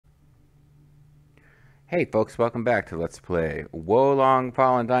Hey folks, welcome back to Let's Play Wo Long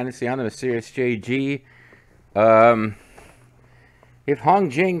Fallen Dynasty on the Mysterious JG. If Hong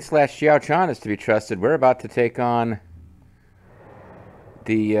Jing slash Xiao Chan is to be trusted, we're about to take on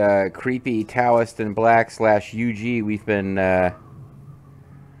the creepy Taoist in black slash UG. We've been, well,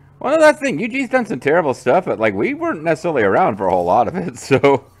 that's the thing, UG's done some terrible stuff, but like we weren't necessarily around for a whole lot of it,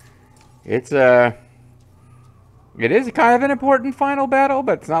 so it's, it is kind of an important final battle,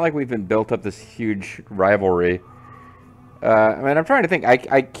 but it's not like we've been built up this huge rivalry. I mean, I'm trying to think.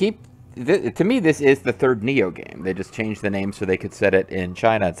 I keep... to me, this is the third Neo game. They just changed the name so they could set it in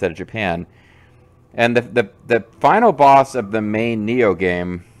China instead of Japan. And the final boss of the main Neo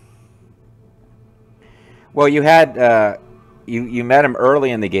game... Well, you had... you met him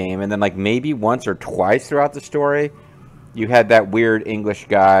early in the game, and then like maybe once or twice throughout the story, you had that weird English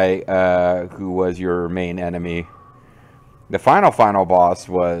guy who was your main enemy. The final boss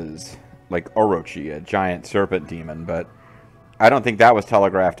was, like, Orochi, a giant serpent demon, but I don't think that was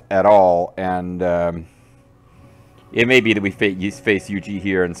telegraphed at all, and it may be that we face Yuji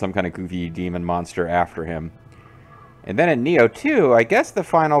here and some kind of goofy demon monster after him. And then in Neo 2, I guess the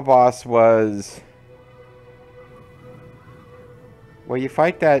final boss was... Well, you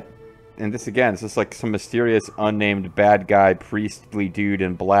fight that... And this, again, is just like some mysterious, unnamed bad guy, priestly dude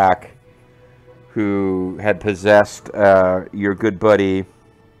in black who had possessed your good buddy.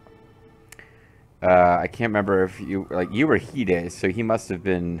 I can't remember if you were Hide, so he must have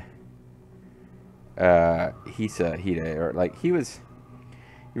been Hide, or like he was.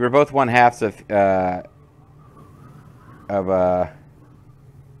 You were both one halves of what,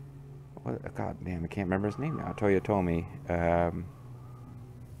 God damn, I can't remember his name now. Toya told me.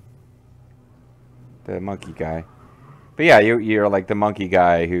 The monkey guy. But yeah, you're like the monkey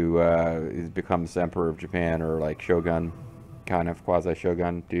guy who becomes Emperor of Japan, or like Shogun, kind of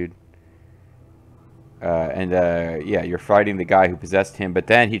quasi-Shogun dude. Yeah, you're fighting the guy who possessed him, but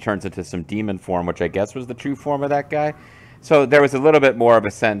then he turns into some demon form, which I guess was the true form of that guy. So there was a little bit more of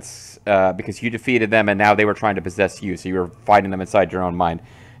a sense, because you defeated them, and now they were trying to possess you, so you were fighting them inside your own mind.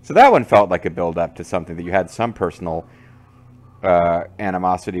 So that one felt like a build-up to something that you had some personal...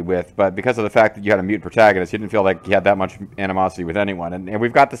 animosity with, but because of the fact that you had a mute protagonist, you didn't feel like you had that much animosity with anyone, and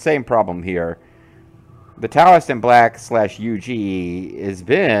we've got the same problem here. The Taoist in black slash UG has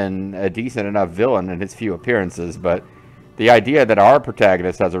been a decent enough villain in his few appearances, but the idea that our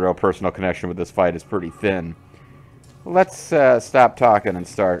protagonist has a real personal connection with this fight is pretty thin. Let's stop talking and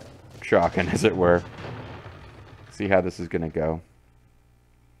start shocking, as it were. See how this is gonna go.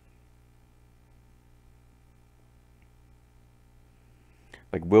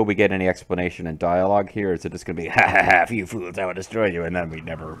 Like, will we get any explanation and dialogue here? Or is it just going to be, ha ha ha, you fools, I will destroy you, and then we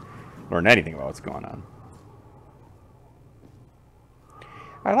never learn anything about what's going on?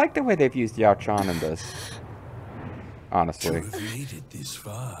 I like the way they've used Yao Chan in this, honestly. To have made it this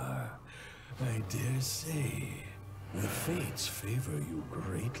far, I dare say the fates favor you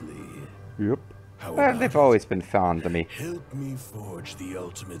greatly. Yep. Well, they've always been found to me. Help me forge the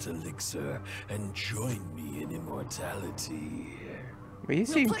ultimate elixir and join me in immortality. Well, you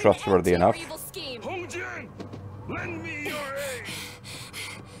seem trustworthy enough. Hong Jing, lend me your aid.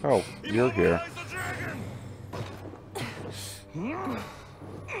 Oh, you're here.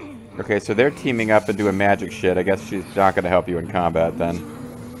 Okay, so they're teaming up and doing magic shit. I guess she's not going to help you in combat then.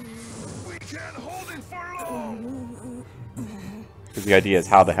 We can't hold it for long. Because the idea is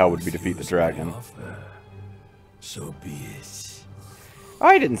how the hell would we defeat the dragon? So be it.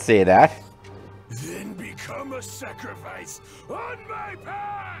 I didn't say that. Then become a sacrifice on my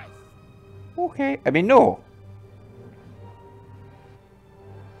path! Okay, I mean, no.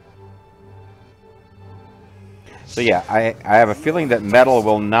 So yeah, I have a feeling that metal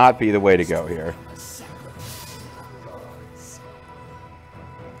will not be the way to go here.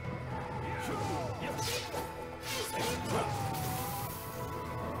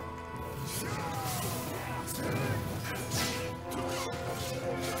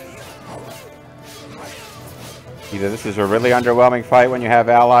 Either this is a really underwhelming fight when you have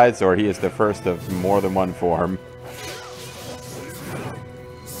allies, or he is the first of more than one form.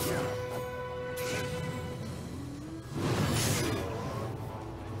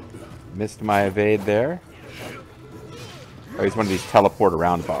 Missed my evade there. Oh, he's one of these teleport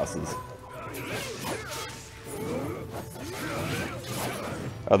around bosses.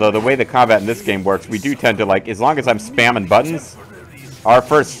 Although the way the combat in this game works, we do tend to, like, as long as I'm spamming buttons, our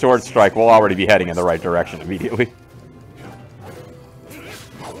first sword strike will already be heading in the right direction immediately.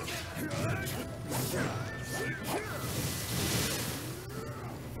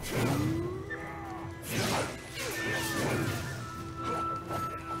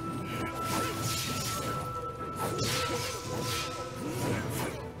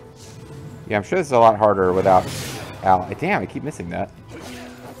 Yeah, I'm sure this is a lot harder without ally. Damn, I keep missing that.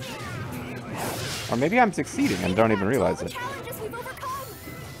 Or maybe I'm succeeding and don't even realize it.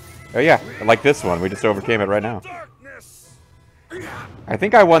 Oh yeah, like this one. We just overcame it right now. I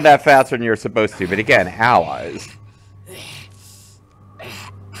think I won that faster than you're supposed to, but again, allies.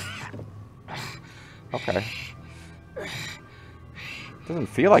 Okay. Doesn't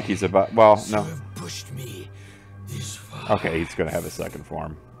feel like he's about... Well, no. Okay, he's gonna have a second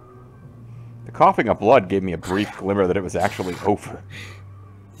form. The coughing of blood gave me a brief glimmer that it was actually over.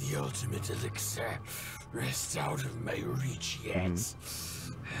 The ultimate elixir rests out of my reach yet.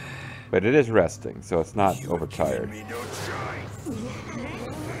 But it is resting, so it's not overtired.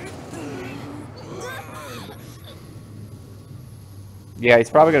 Yeah,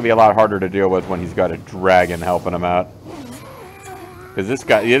 he's probably going to be a lot harder to deal with when he's got a dragon helping him out. Because this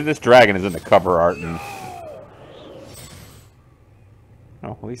dragon is in the cover art, and...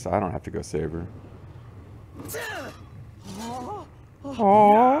 Oh, at least I don't have to go save her.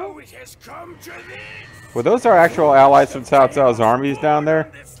 Now it has come to this. Well, those are actual allies from Cao Cao's armies down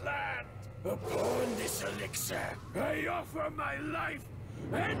there. Upon this elixir, I offer my life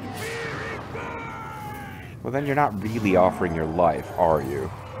and be reborn. Well, then you're not really offering your life, are you?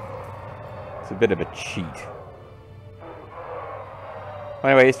 It's a bit of a cheat.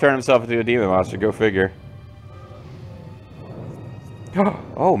 Well, anyway, he's turned himself into a demon monster. Go figure.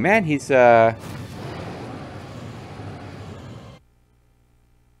 Oh, man, he's, I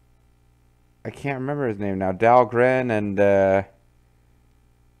can't remember his name now. Dahlgren, and,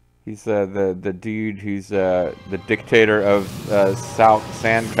 he's, the dude who's, the dictator of, South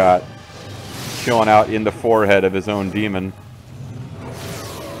Sandcott, chilling out in the forehead of his own demon.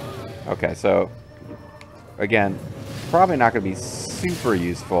 Okay, so, again, probably not going to be super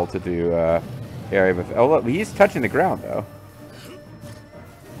useful to do, area of... Oh, look, he's touching the ground, though.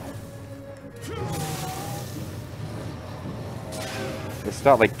 It's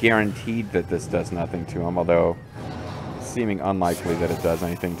not, like, guaranteed that this does nothing to him, although seeming unlikely that it does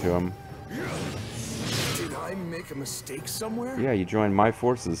anything to him. Did I make a mistake somewhere? Yeah, you joined my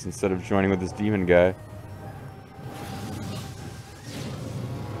forces instead of joining with this demon guy.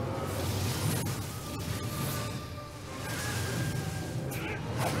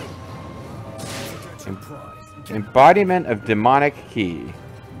 Embodiment of demonic key.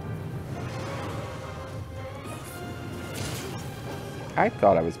 I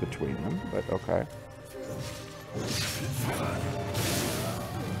thought I was between them, but okay.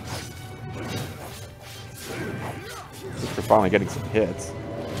 We're finally getting some hits.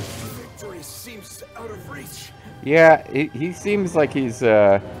 Victory seems out of reach. Yeah, he seems like he's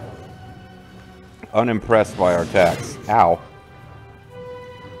unimpressed by our attacks. Ow.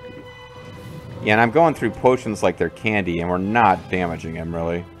 Yeah, and I'm going through potions like they're candy, and we're not damaging him,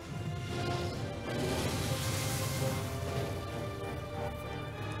 really.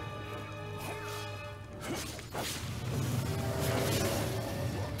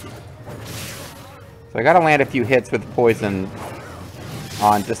 So I gotta land a few hits with poison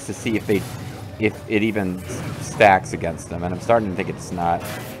on just to see if it even stacks against them, and I'm starting to think it's not.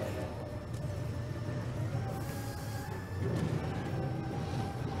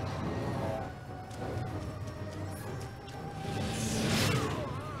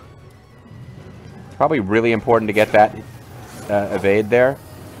 Probably really important to get that evade there,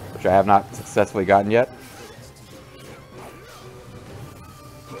 which I have not successfully gotten yet.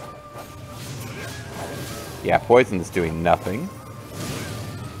 Yeah, poison's doing nothing.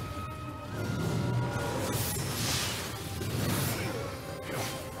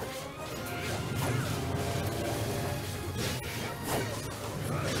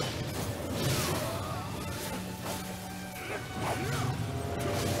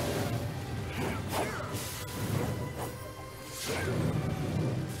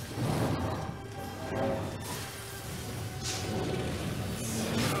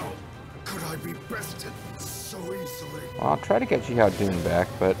 Well, I'll try to get Jihao Dune back,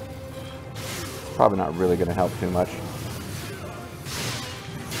 but it's probably not really going to help too much.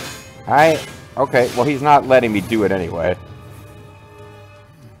 Okay, well, he's not letting me do it anyway.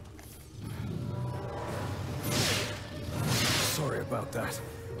 Sorry about that.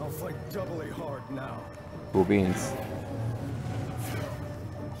 I'll fight doubly hard now. Cool beans.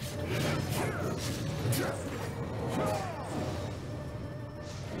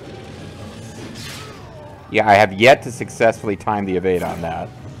 Yeah, I have yet to successfully time the evade on that.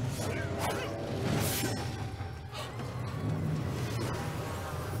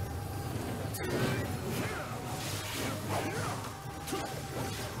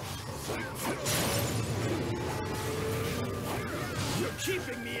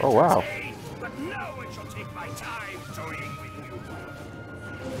 Oh, wow. No one shall take my time toying with you.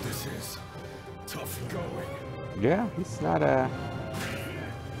 This is tough going. Yeah, he's not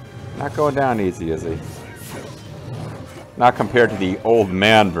going down easy, is he? Not compared to the old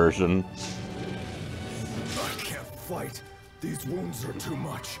man version. I can't fight. These wounds are too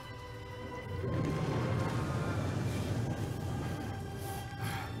much.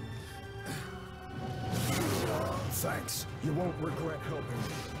 Thanks. You won't regret helping me.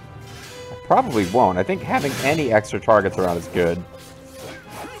 I probably won't. I think having any extra targets around is good.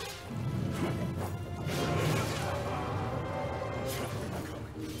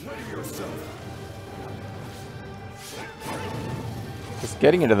 Just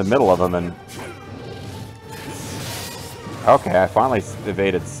getting into the middle of them and... Okay, I finally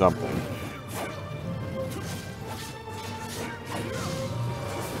evaded something.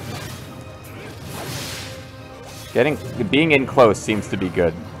 Being in close seems to be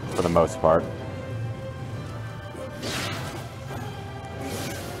good for the most part.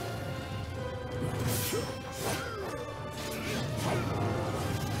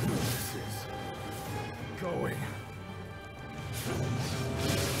 Going.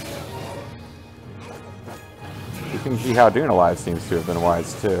 Keeping Jihao alive seems to have been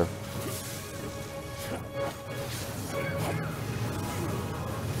wise too.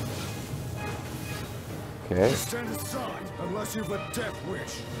 Okay. Stand aside unless you've a death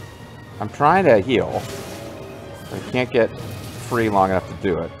wish. I'm trying to heal. I can't get free long enough to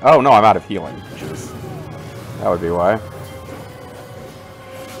do it. Oh no, I'm out of healing. Jeez. That would be why.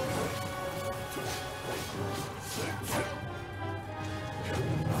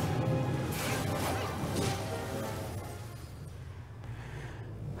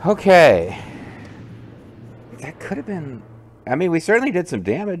 Okay. That could have been... I mean, we certainly did some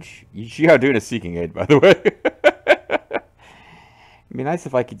damage. Jihao doing a Seeking Aid, by the way. It'd be nice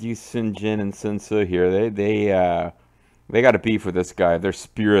if I could use Sinjin and Sinsu here. They got a beef with this guy. Their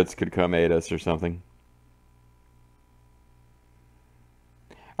spirits could come aid us or something.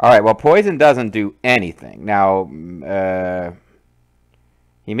 Alright, well, poison doesn't do anything. Now,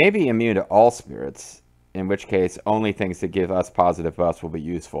 he may be immune to all spirits, in which case only things that give us positive buffs will be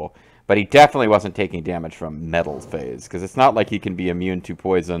useful. But he definitely wasn't taking damage from metal phase, because it's not like he can be immune to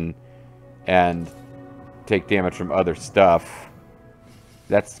poison and take damage from other stuff.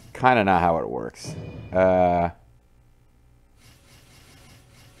 That's kind of not how it works.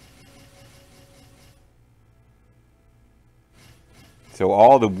 So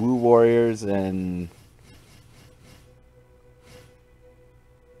all the Wu warriors and...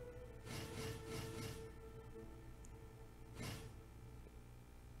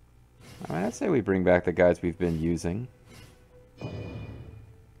 I mean, I'd say we bring back the guys we've been using.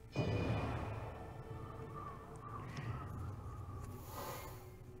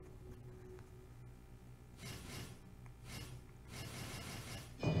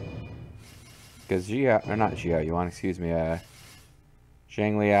 Because Jia, or not Jia, Yuan, excuse me,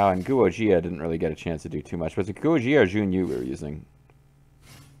 Zhang Liao and Guo Jia didn't really get a chance to do too much. Was it Guo Jia or Jun Yu we were using?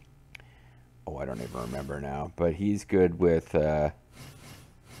 Oh, I don't even remember now. But he's good with Guo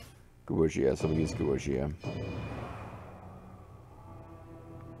Jia, so we'll use Guo Jia.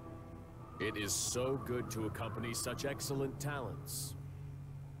 It is so good to accompany such excellent talents.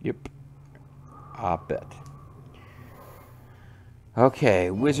 Yep. I bet.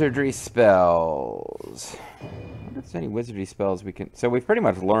 Okay, wizardry spells. I wonder if there's any wizardry spells we can... So we've pretty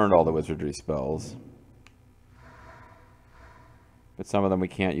much learned all the wizardry spells. But some of them we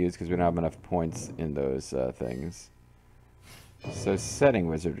can't use because we don't have enough points in those things. So setting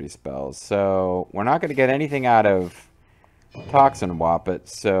wizardry spells. So we're not going to get anything out of Toxin Wappet,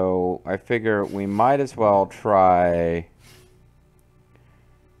 so I figure we might as well try...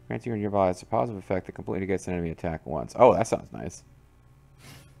 Grants you and your body has a positive effect that completely negates an enemy attack once. Oh, that sounds nice.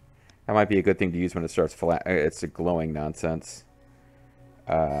 That might be a good thing to use when it starts flat. It's a glowing nonsense.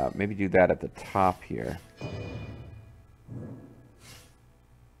 Maybe do that at the top here.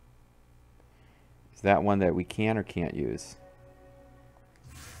 Is that one that we can or can't use?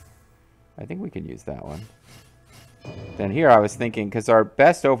 I think we can use that one. Then here I was thinking, because our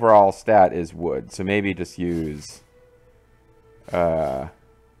best overall stat is wood, so maybe just use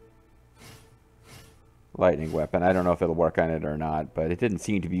lightning weapon. I don't know if it'll work on it or not, but it didn't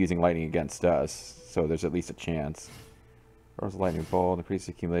seem to be using lightning against us, so there's at least a chance. Throws lightning bolt, increases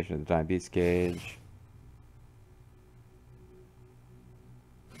accumulation of the time beast gauge.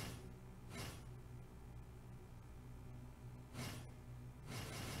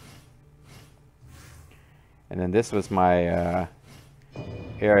 And then this was my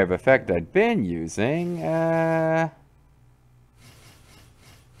area of effect I'd been using.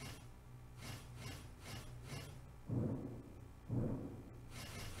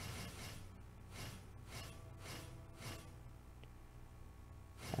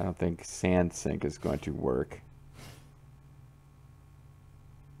 I don't think Sand Sink is going to work.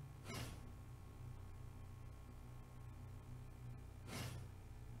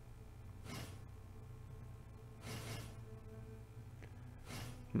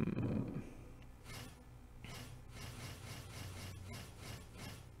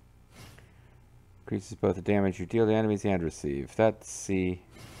 Increases both the damage you deal to enemies and receive. That's, see,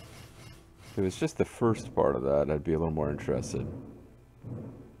 if it was just the first part of that, I'd be a little more interested.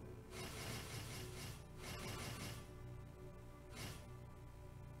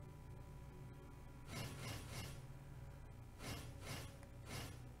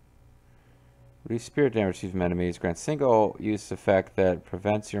 Reduce spirit damage received from enemies. Grants single use effect that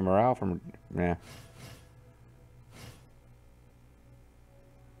prevents your morale from... Nah.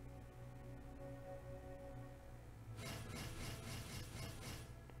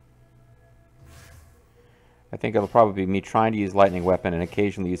 I think it'll probably be me trying to use lightning weapon and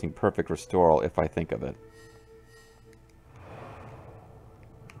occasionally using perfect restoral if I think of it.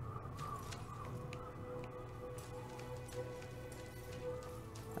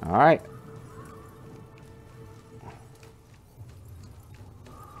 Alright.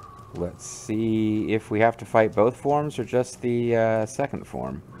 Let's see if we have to fight both forms or just the second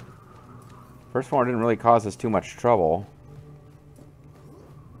form. First form didn't really cause us too much trouble.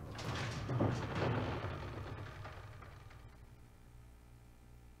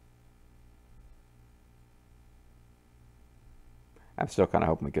 I'm still kind of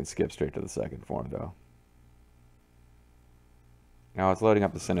hoping we can skip straight to the second form, though. Now, it's loading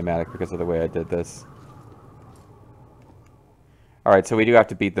up the cinematic because of the way I did this. Alright, so we do have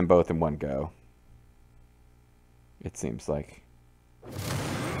to beat them both in one go. It seems like.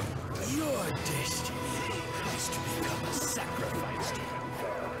 Your destiny is to become a sacrifice to your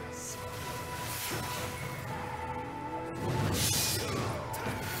gods.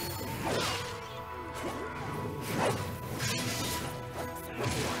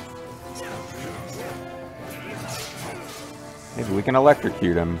 Maybe we can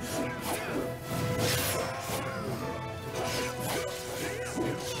electrocute him.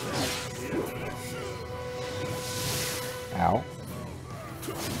 Ow.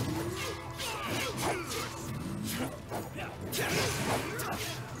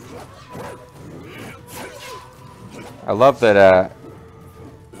 I love that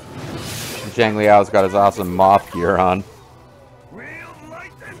Zhang Liao's got his awesome moth gear on. We'll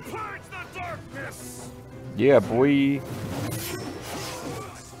light and purge the darkness. Yeah, boy.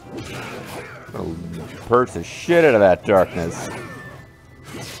 Oh, purge the shit out of that darkness.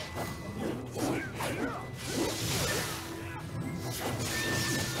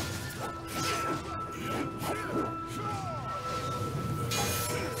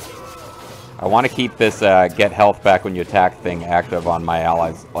 I want to keep this get health back when you attack thing active on my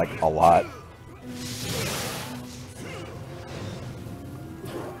allies, like, a lot.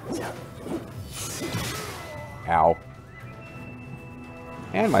 Ow.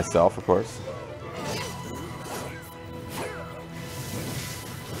 And myself, of course.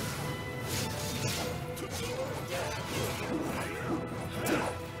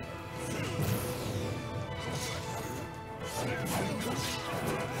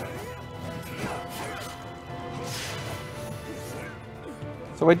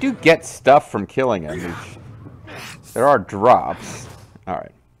 So I do get stuff from killing him. There are drops.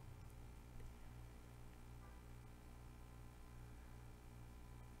 Alright.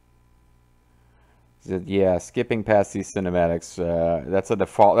 So, yeah, skipping past these cinematics, that's a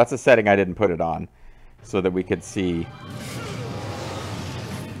default. That's a setting I didn't put it on, so that we could see.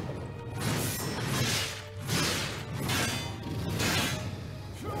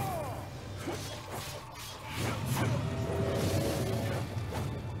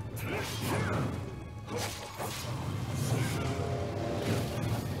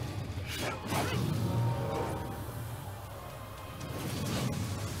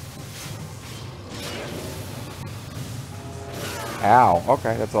 Ow.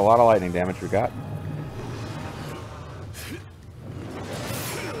 Okay, that's a lot of lightning damage we got.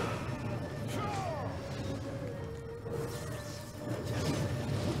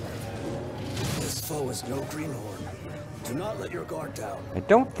 This foe is no greenhorn. Do not let your guard down. I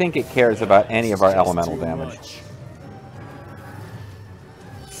don't think it cares about any of our elemental damage.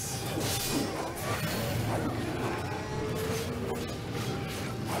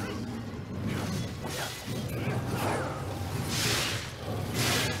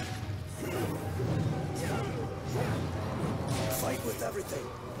 Fight with everything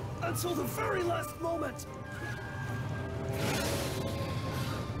until the very last moment.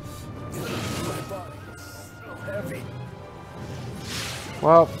 My body is so heavy.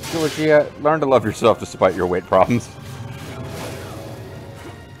 Well, Georgia, learn to love yourself despite your weight problems.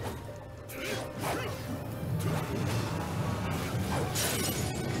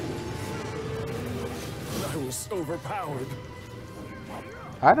 I was overpowered.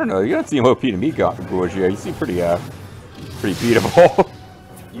 I don't know. You don't seem OP to me, Georgia. You seem pretty beatable.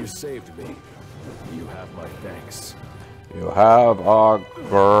 You saved me. You have my thanks. You have our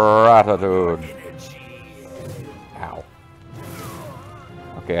gratitude. Ow.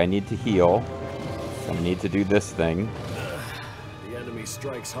 Okay, I need to heal. I need to do this thing. The enemy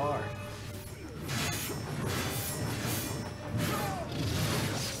strikes hard.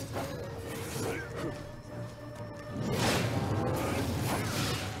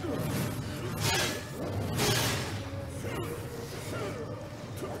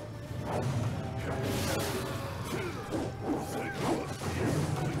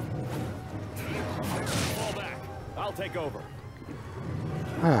 Fall back. I'll take over.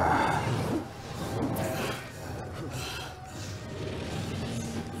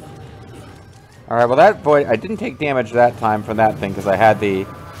 Alright, well that void, I didn't take damage that time from that thing because I had the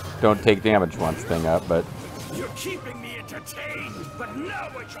don't take damage once thing up, but... You're keeping me entertained, but now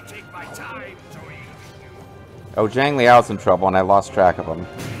I shall take my time to eat. Oh, Zhang Liao's in trouble and I lost track of him.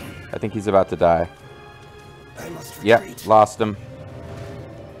 I think he's about to die. I must Yep, retreat. lost him.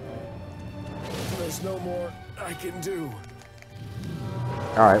 There's no more I can do.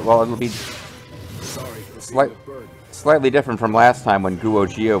 Alright, well it'll be Sorry for being a burden. slightly different from last time when Guo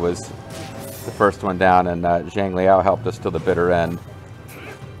Jia was the first one down and Zhang Liao helped us till the bitter end.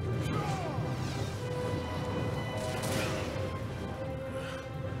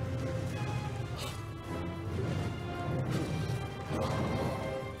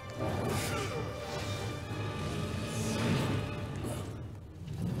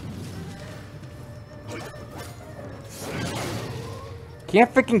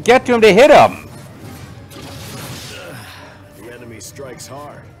 Can't freaking get to him to hit him! The enemy strikes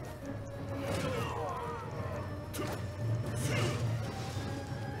hard.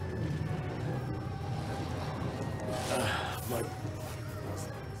 My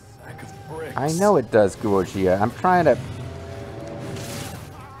sack of bricks. I know it does, Guo Jia. I'm trying to...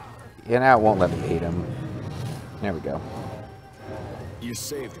 Yeah, now it won't let me hit him. There we go. You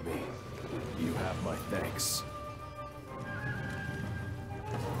saved me. You have my thanks.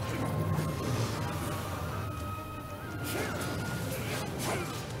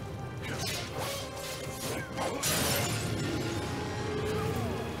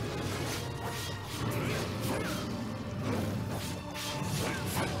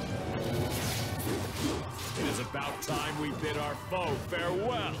 It is about time we bid our foe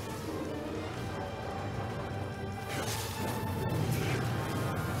farewell.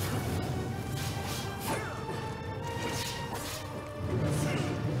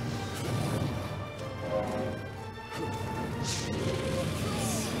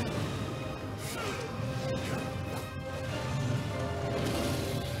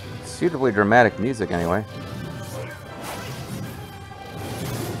 Suitably dramatic music, anyway.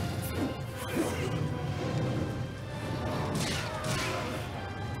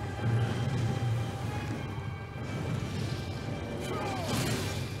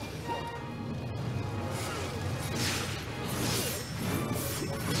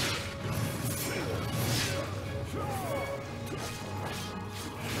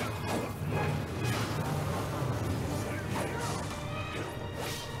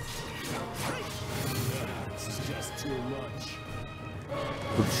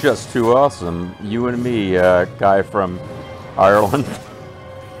 Just too awesome. You and me, guy from Ireland.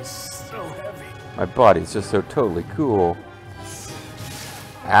 So heavy. My body's just so totally cool.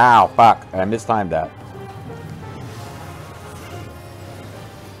 Ow, fuck. I mistimed that.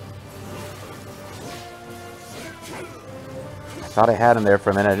 I thought I had him there for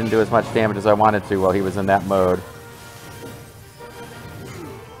a minute. I didn't do as much damage as I wanted to while he was in that mode.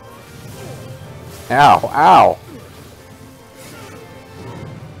 Ow, ow.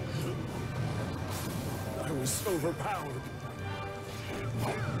 Overpowered.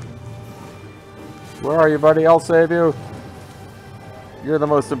 Where are you, buddy? I'll save you. You're the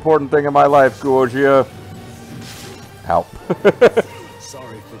most important thing in my life, Guo Jia. Ow.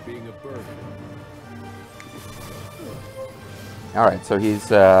 Sorry for being a burden. Alright, so he's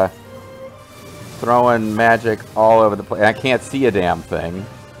throwing magic all over the place. I can't see a damn thing.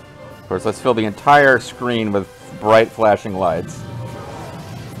 Of course, let's fill the entire screen with bright flashing lights.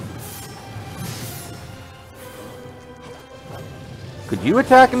 Could you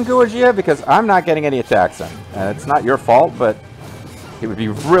attack him, Guo Jia? Because I'm not getting any attacks in. It's not your fault, but it would be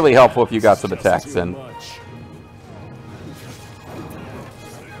really helpful if you got some attacks in.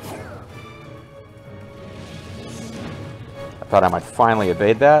 Thought I might finally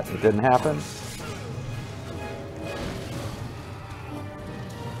evade that. It didn't happen.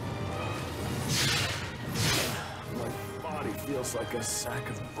 My body feels like a sack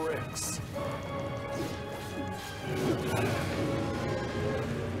of bricks.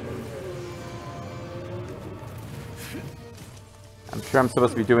 I'm sure I'm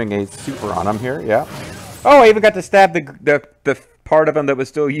supposed to be doing a super on him here, yeah. Oh, I even got to stab the part of him that was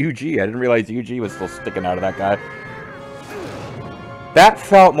still UG. I didn't realize UG was still sticking out of that guy. That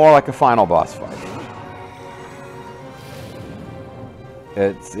felt more like a final boss fight.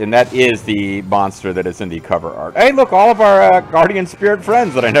 And that is the monster that is in the cover art. Hey, look, all of our Guardian Spirit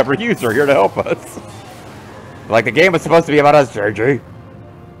friends that I never use are here to help us. Like the game was supposed to be about us, JJ.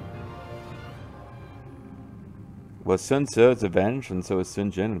 Well, Sun Tzu is avenged, and so is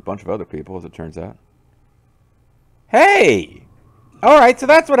Sun Jin and a bunch of other people, as it turns out. Hey! Alright, so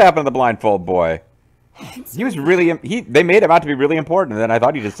that's what happened to the blindfold boy. He was really... They made him out to be really important, and then I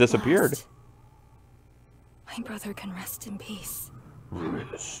thought he just disappeared. My brother can rest in peace.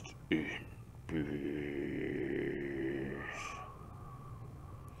 Rest in peace.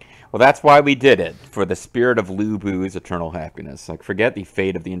 Well, that's why we did it. For the spirit of Lu Bu's eternal happiness. Like, forget the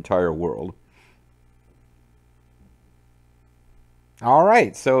fate of the entire world.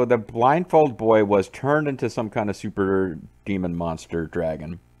 Alright, so the blindfold boy was turned into some kind of super demon monster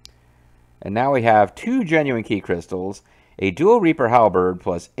dragon. And now we have 2 genuine key crystals, a dual Reaper halberd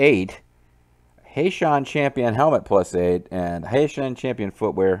plus 8, Heishan champion helmet plus 8, and Heishan champion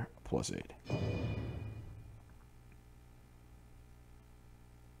footwear plus 8.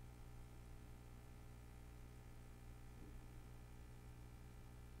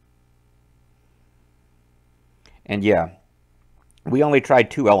 And yeah, we only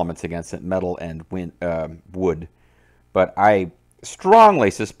tried 2 elements against it, metal and wood. But I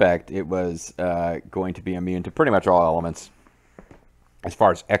strongly suspect it was going to be immune to pretty much all elements as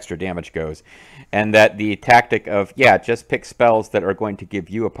far as extra damage goes. And that the tactic of, yeah, just pick spells that are going to give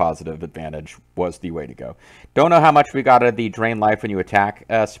you a positive advantage was the way to go. Don't know how much we got out of the drain life when you attack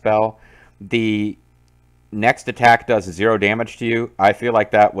spell. The next attack does 0 damage to you. I feel like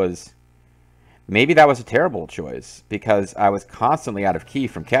that was... Maybe that was a terrible choice, because I was constantly out of key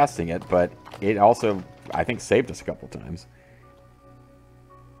from casting it, but it also, I think, saved us a couple times.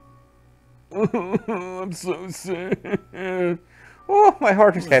 I'm so sad. Oh, my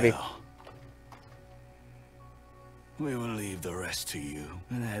heart is heavy. We will leave the rest to you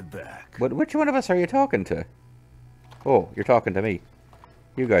and head back. Which one of us are you talking to? Oh, you're talking to me.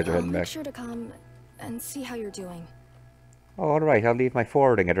 You guys are heading back. Make sure to come and see how you're doing. Oh, alright, I'll leave my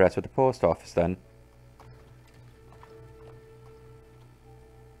forwarding address with the post office then.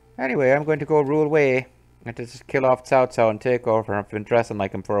 Anyway, I'm going to go rule away. And just kill off Cao Cao and take over. I've been dressing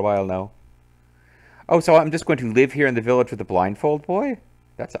like him for a while now. Oh, so I'm just going to live here in the village with the blindfold boy?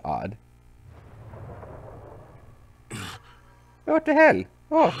 That's odd. What the hell?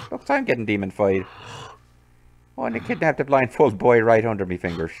 Oh, looks I'm getting demon-fied. Oh, and they kidnapped the blindfold boy right under me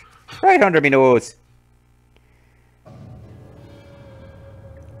fingers. Right under me nose!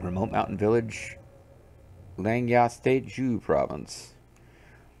 Remote mountain village, Langya State, Zhu province.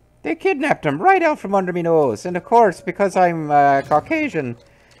 They kidnapped him right out from under me nose. And of course, because I'm Caucasian,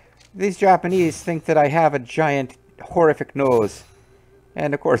 these Japanese think that I have a giant, horrific nose.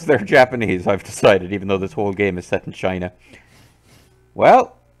 And of course, they're Japanese, I've decided, even though this whole game is set in China.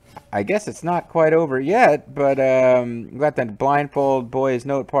 Well, I guess it's not quite over yet, but we got that blindfold boy's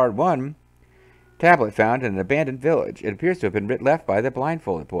note part 1. Tablet found in an abandoned village. It appears to have been left by the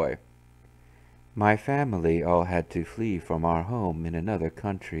blindfolded boy. My family all had to flee from our home in another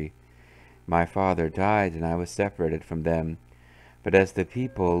country. My father died and I was separated from them. But as the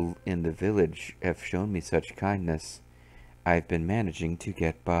people in the village have shown me such kindness, I've been managing to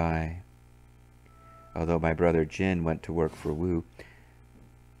get by. Although my brother Jin went to work for Wu,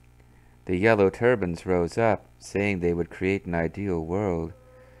 the yellow turbans rose up, saying they would create an ideal world.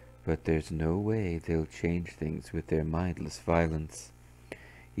 But there's no way they'll change things with their mindless violence.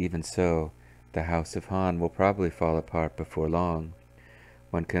 Even so, the House of Han will probably fall apart before long.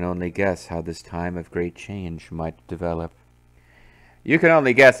 One can only guess how this time of great change might develop. You can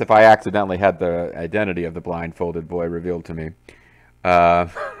only guess if I accidentally had the identity of the blindfolded boy revealed to me.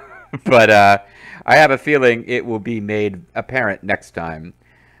 But I have a feeling it will be made apparent next time.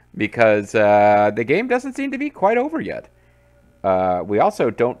 Because the game doesn't seem to be quite over yet. We also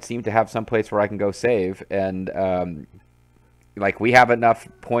don't seem to have some place where I can go save, and like we have enough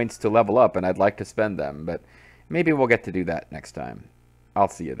points to level up, and I'd like to spend them, but maybe we'll get to do that next time. I'll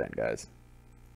see you then, guys.